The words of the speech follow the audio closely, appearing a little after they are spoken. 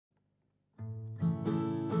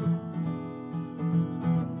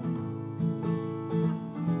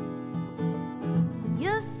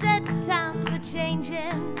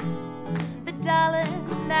changing, but darling,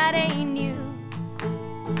 that ain't news.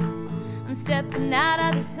 I'm stepping out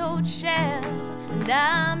of this old shell, and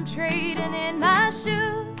I'm trading in my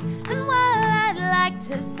shoes. And while I'd like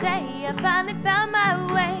to say I finally found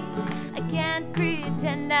my way, I can't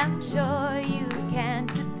pretend I'm sure you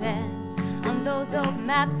can't depend on those old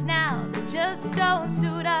maps now that just don't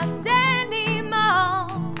suit us anymore.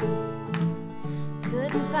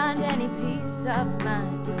 Couldn't find any peace of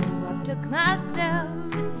mind, so I took myself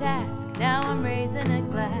to task. Now I'm raising a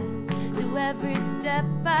glass to every step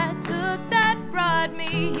I took that brought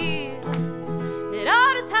me here. It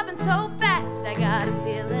all just happened so fast, I got a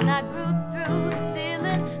feeling I grew through the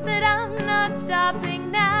ceiling, but I'm not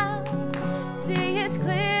stopping now. See, it's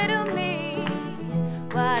clear to me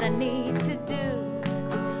what I need to do.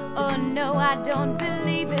 Oh no, I don't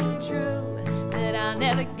believe it's true that I'll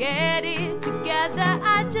never get it together.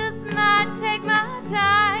 I just might take my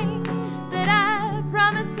time, but I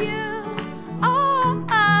promise you, oh,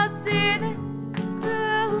 I'll see this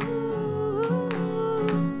through.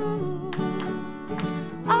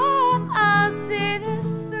 Oh, I'll see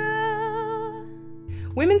this through.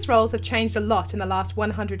 Women's roles have changed a lot in the last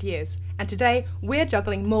 100 years, and today we're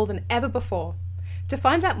juggling more than ever before. To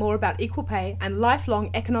find out more about equal pay and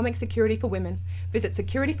lifelong economic security for women, visit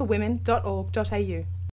securityforwomen.org.au.